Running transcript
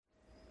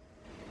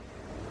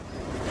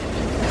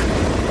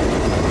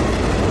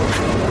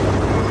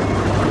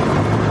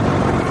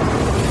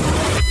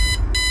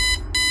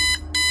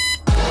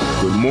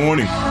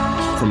morning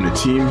from the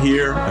team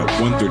here at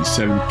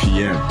 1:37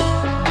 p.m.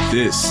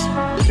 This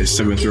is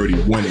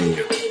 7:31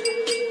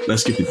 a.m.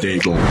 Let's get the day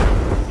going.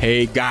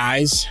 Hey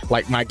guys,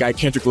 like my guy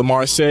Kendrick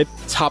Lamar said,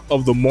 top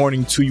of the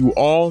morning to you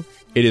all.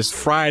 It is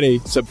Friday,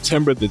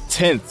 September the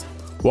 10th.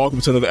 Welcome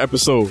to another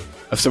episode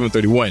of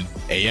 7:31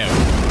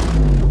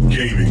 a.m.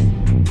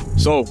 Gaming.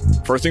 So,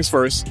 first things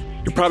first,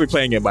 you're probably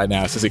playing it by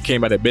now since it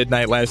came out at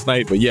midnight last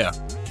night, but yeah,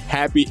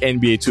 happy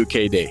NBA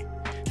 2K Day.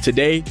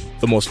 Today,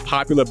 the most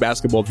popular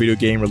basketball video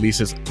game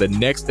releases the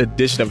next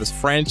edition of its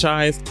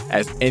franchise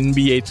as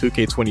NBA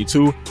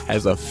 2K22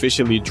 has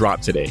officially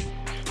dropped today.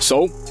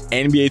 So,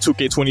 NBA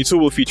 2K22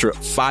 will feature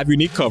 5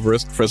 unique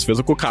covers for its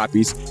physical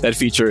copies that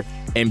feature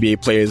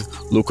NBA players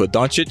Luka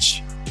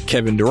Doncic,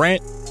 Kevin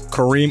Durant,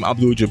 Kareem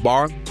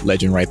Abdul-Jabbar,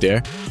 legend right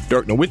there,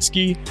 Dirk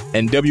Nowitzki,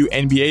 and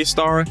WNBA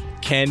star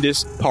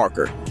Candace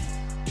Parker.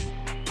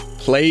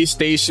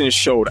 PlayStation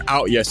showed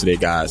out yesterday,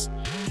 guys.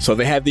 So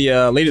they had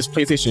the latest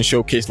PlayStation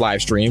Showcase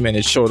live stream, and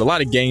it showed a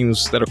lot of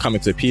games that are coming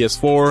to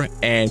PS4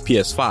 and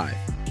PS5.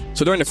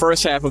 So during the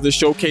first half of the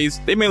showcase,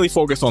 they mainly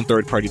focused on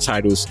third-party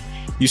titles.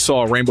 You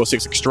saw Rainbow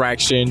Six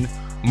Extraction,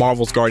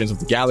 Marvel's Guardians of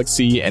the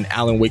Galaxy, and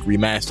Alan Wake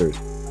Remastered.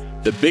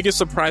 The biggest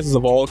surprises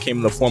of all came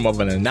in the form of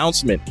an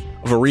announcement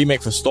of a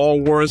remake for Star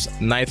Wars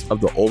Knights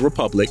of the Old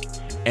Republic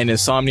and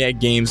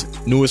Insomniac Games'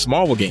 newest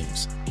Marvel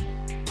games.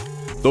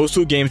 Those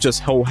two games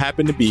just so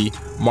happen to be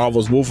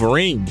Marvel's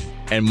Wolverine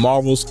and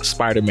Marvel's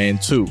Spider-Man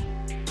 2.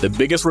 The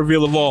biggest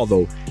reveal of all,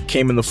 though,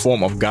 came in the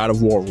form of God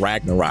of War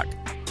Ragnarok.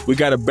 We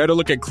got a better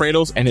look at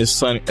Kratos and his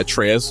son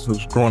Atreus,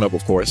 who's grown up,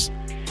 of course.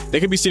 They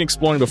can be seen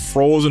exploring the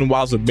frozen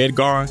wilds of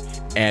Midgar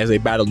as they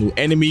battle new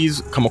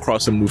enemies, come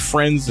across some new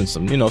friends and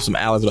some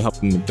allies that'll help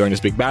them during this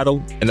big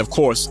battle, and of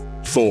course,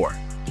 Thor.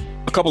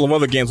 A couple of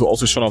other games were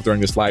also shown off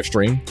during this live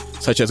stream,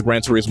 such as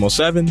Gran Turismo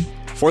 7,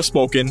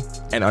 Forspoken,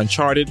 and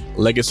Uncharted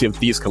Legacy of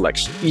Thieves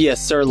Collection.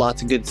 Yes, sir.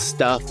 Lots of good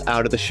stuff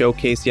out of the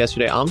showcase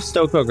yesterday. I'm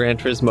stoked about Gran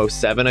Turismo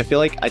 7. I feel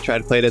like I tried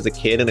to play it as a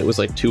kid and it was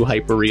like too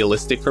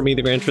hyper-realistic for me,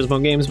 the Gran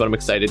Turismo games, but I'm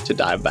excited to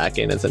dive back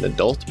in as an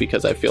adult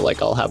because I feel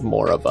like I'll have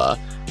more of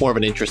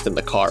an interest in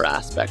the car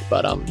aspect,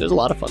 but there's a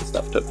lot of fun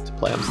stuff to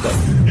play. I'm stoked.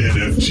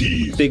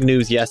 NFTs. Big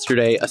news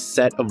yesterday, a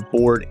set of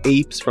Bored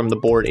Apes from the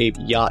Bored Ape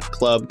Yacht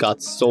Club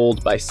got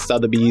sold by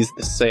Sotheby's.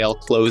 The sale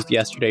closed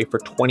yesterday for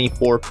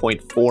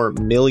 $24.4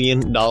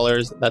 million.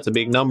 That's a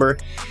big number.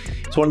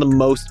 It's one of the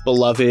most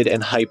beloved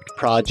and hyped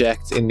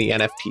projects in the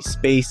NFT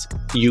space.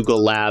 Yuga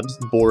Labs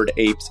Bored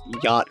Apes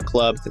Yacht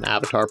Club. It's an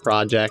avatar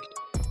project.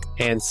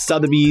 And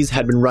Sotheby's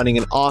had been running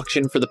an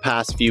auction for the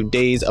past few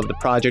days of the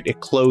project. It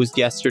closed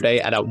yesterday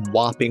at a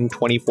whopping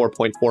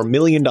 $24.4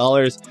 million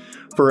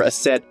for a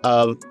set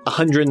of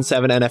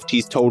 107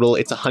 NFTs total.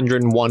 It's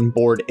 101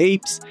 Bored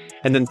Apes,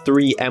 and then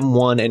 3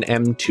 M1 and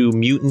M2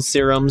 mutant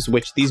serums,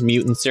 which these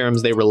mutant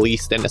serums they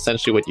released, and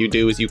essentially what you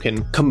do is you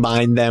can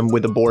combine them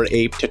with a Bored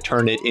Ape to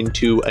turn it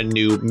into a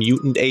new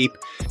mutant ape.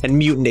 And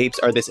mutant apes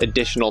are this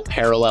additional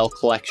parallel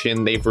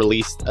collection they've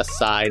released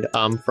aside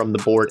from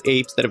the Bored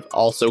Apes that have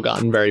also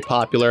gotten very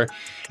popular.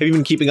 Have you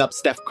been keeping up?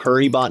 Steph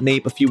Curry bought an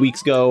ape a few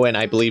weeks ago, and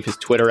I believe his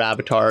Twitter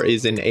avatar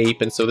is an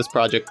ape, and so this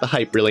project, the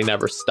hype really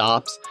never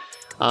stops.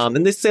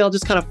 And this sale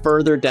just kind of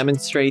further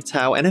demonstrates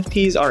how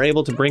NFTs are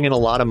able to bring in a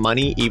lot of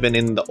money, even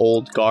in the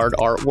old guard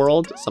art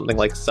world, something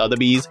like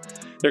Sotheby's.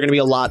 There are going to be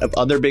a lot of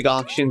other big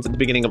auctions at the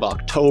beginning of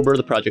October,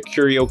 the Project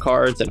Curio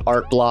cards and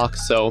art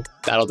blocks, so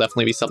that'll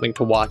definitely be something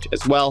to watch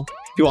as well.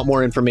 If you want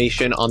more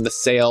information on the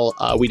sale,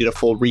 we did a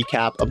full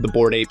recap of the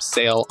Bored Apes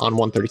sale on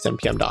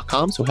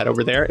 137pm.com, so head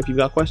over there if you've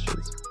got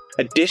questions.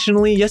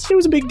 Additionally, yesterday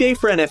was a big day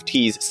for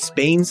NFTs.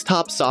 Spain's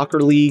top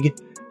soccer league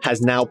has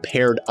now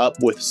paired up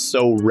with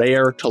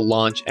Sorare to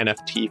launch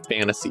NFT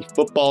fantasy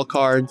football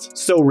cards.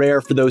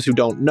 Sorare, for those who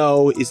don't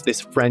know, is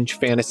this French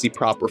fantasy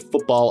proper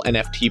football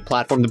NFT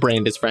platform. The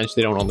brand is French,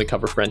 they don't only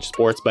cover French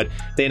sports, but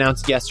they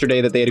announced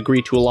yesterday that they had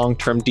agreed to a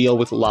long-term deal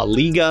with La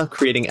Liga,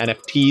 creating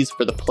NFTs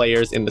for the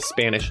players in the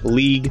Spanish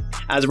league.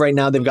 As of right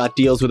now, they've got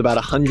deals with about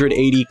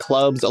 180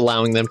 clubs,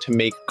 allowing them to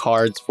make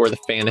cards for the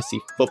fantasy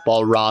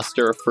football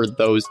roster for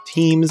those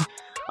teams.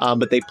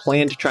 But they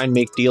plan to try and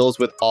make deals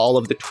with all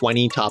of the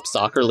 20 top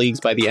soccer leagues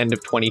by the end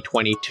of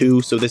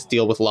 2022. So this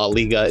deal with La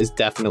Liga is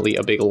definitely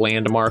a big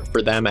landmark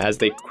for them as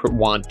they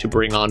want to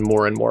bring on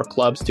more and more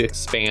clubs to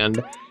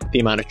expand the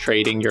amount of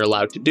trading you're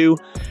allowed to do.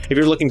 If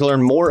you're looking to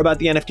learn more about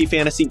the NFT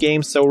fantasy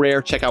game,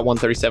 Sorare, check out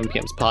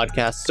 137pm's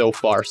podcast, So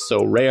Far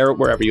So Rare,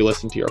 wherever you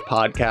listen to your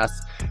podcasts.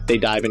 They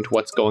dive into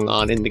what's going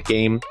on in the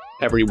game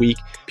every week.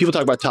 People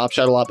talk about Top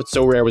Shot a lot, but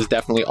Sorare was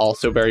definitely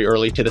also very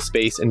early to the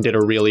space and did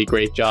a really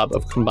great job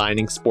of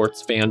combining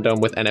sports fandom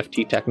with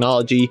NFT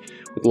technology,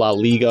 with La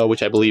Liga,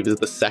 which I believe is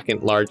the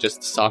second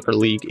largest soccer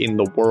league in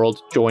the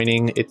world,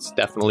 joining. It's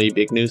definitely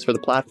big news for the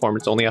platform.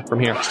 It's only up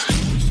from here.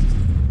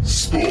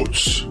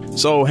 Sports.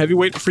 So,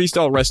 heavyweight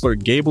freestyle wrestler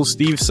Gable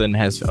Steveson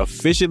has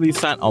officially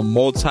signed a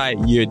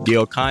multi-year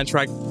deal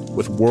contract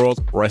with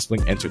World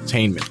Wrestling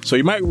Entertainment. So,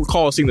 you might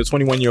recall seeing the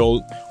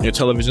 21-year-old on your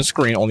television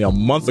screen only a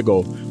month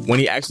ago when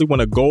he actually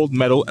won a gold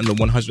medal in the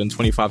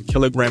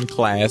 125-kilogram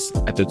class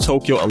at the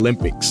Tokyo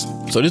Olympics.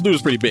 So, this dude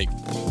is pretty big.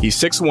 He's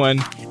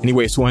 6'1", and he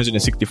weighs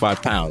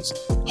 265 pounds.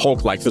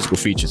 Hulk-like physical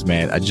features,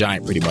 man. A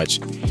giant, pretty much.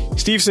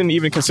 Steveson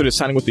even considered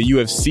signing with the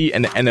UFC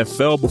and the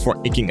NFL before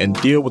inking a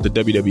deal with the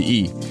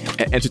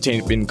WWE, an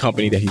entertainment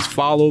company that he's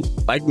followed,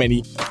 like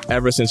many,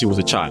 ever since he was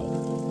a child.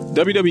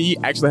 WWE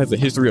actually has a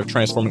history of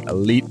transforming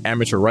elite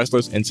amateur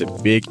wrestlers into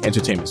big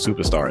entertainment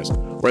superstars.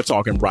 We're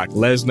talking Brock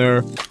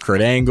Lesnar,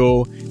 Kurt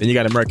Angle, then you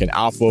got American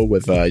Alpha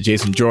with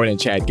Jason Jordan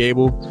and Chad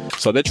Gable.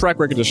 So their track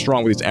record is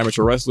strong with these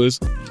amateur wrestlers.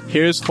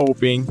 Here's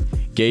hoping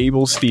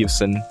Gable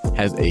Steveson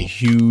has a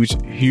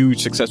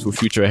huge successful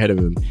future ahead of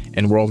him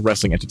in World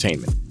Wrestling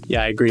Entertainment.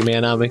 Yeah, I agree,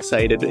 man. I'm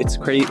excited. It's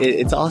great.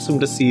 It's awesome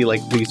to see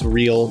like these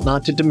real,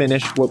 not to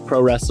diminish what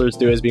pro wrestlers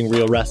do as being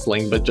real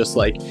wrestling, but just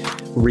like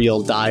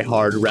real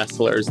diehard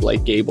wrestlers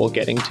like Gable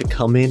getting to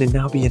come in and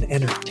now be an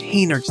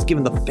entertainer, just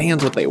giving the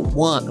fans what they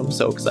want. I'm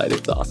so excited.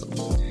 It's awesome.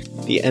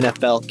 The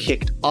NFL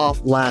kicked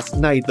off last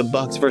night, the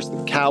Bucs versus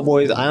the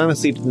Cowboys. I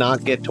honestly did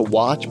not get to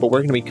watch, but we're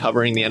going to be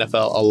covering the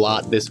NFL a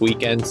lot this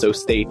weekend, so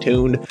stay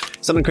tuned.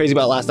 Something crazy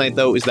about last night,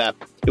 though, is that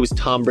it was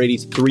Tom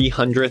Brady's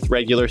 300th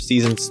regular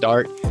season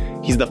start.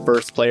 He's the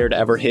first player to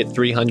ever hit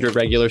 300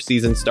 regular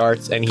season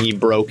starts, and he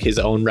broke his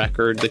own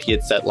record that he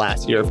had set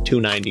last year of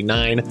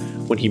 299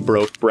 when he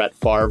broke Brett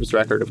Favre's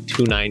record of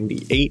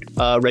 298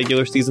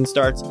 regular season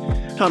starts.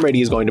 Tom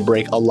Brady is going to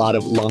break a lot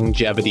of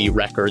longevity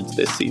records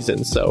this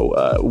season,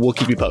 so we'll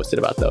keep you posted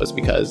about those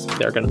because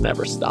they're going to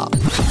never stop.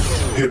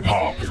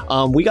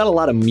 Hip-hop. We got a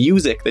lot of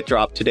music that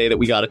dropped today that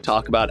we got to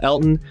talk about.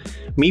 Elton,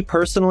 me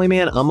personally,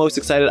 man, I'm most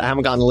excited. I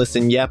haven't gotten to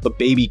listen yet, but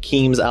Baby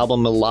Keem's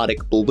album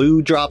Melodic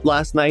Blue dropped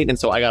last night, and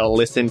so I got to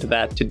listen to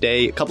that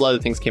today. A couple other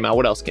things came out.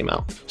 What else came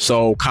out?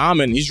 So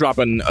Common, he's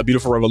dropping A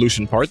Beautiful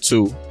Revolution Part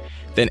 2.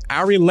 Then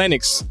Ari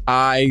Lennox,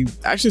 I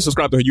actually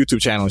subscribed to her YouTube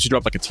channel, and she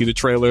dropped like a teaser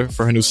trailer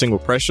for her new single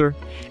Pressure.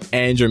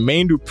 And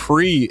Jermaine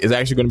Dupri is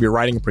actually going to be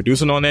writing and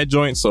producing on that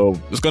joint, so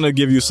it's going to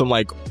give you some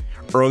like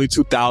early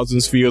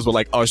 2000s feels with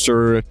like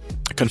Usher,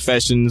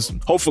 Confessions.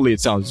 Hopefully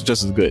it sounds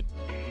just as good.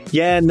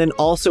 Yeah, and then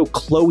also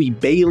Chloe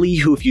Bailey,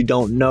 who, if you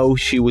don't know,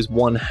 she was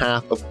one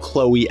half of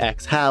Chloe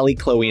x Halle.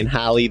 Chloe and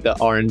Halle, the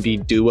R&B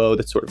duo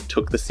that sort of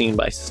took the scene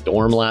by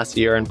storm last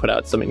year and put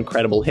out some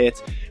incredible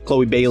hits.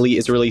 Chloe Bailey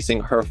is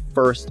releasing her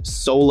first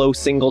solo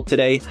single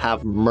today,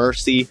 Have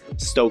Mercy.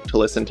 Stoked to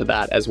listen to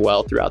that as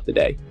well throughout the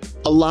day.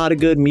 A lot of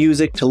good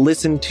music to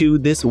listen to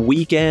this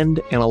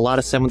weekend and a lot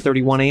of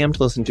 7:31 a.m.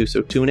 to listen to,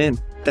 so tune in.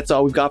 That's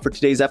all we've got for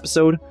today's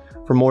episode.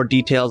 For more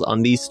details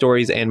on these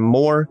stories and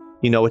more,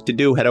 you know what to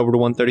do. Head over to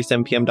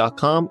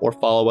 137pm.com or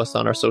follow us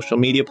on our social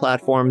media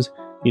platforms.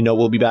 You know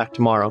we'll be back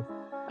tomorrow.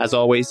 As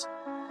always,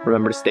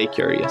 remember to stay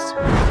curious.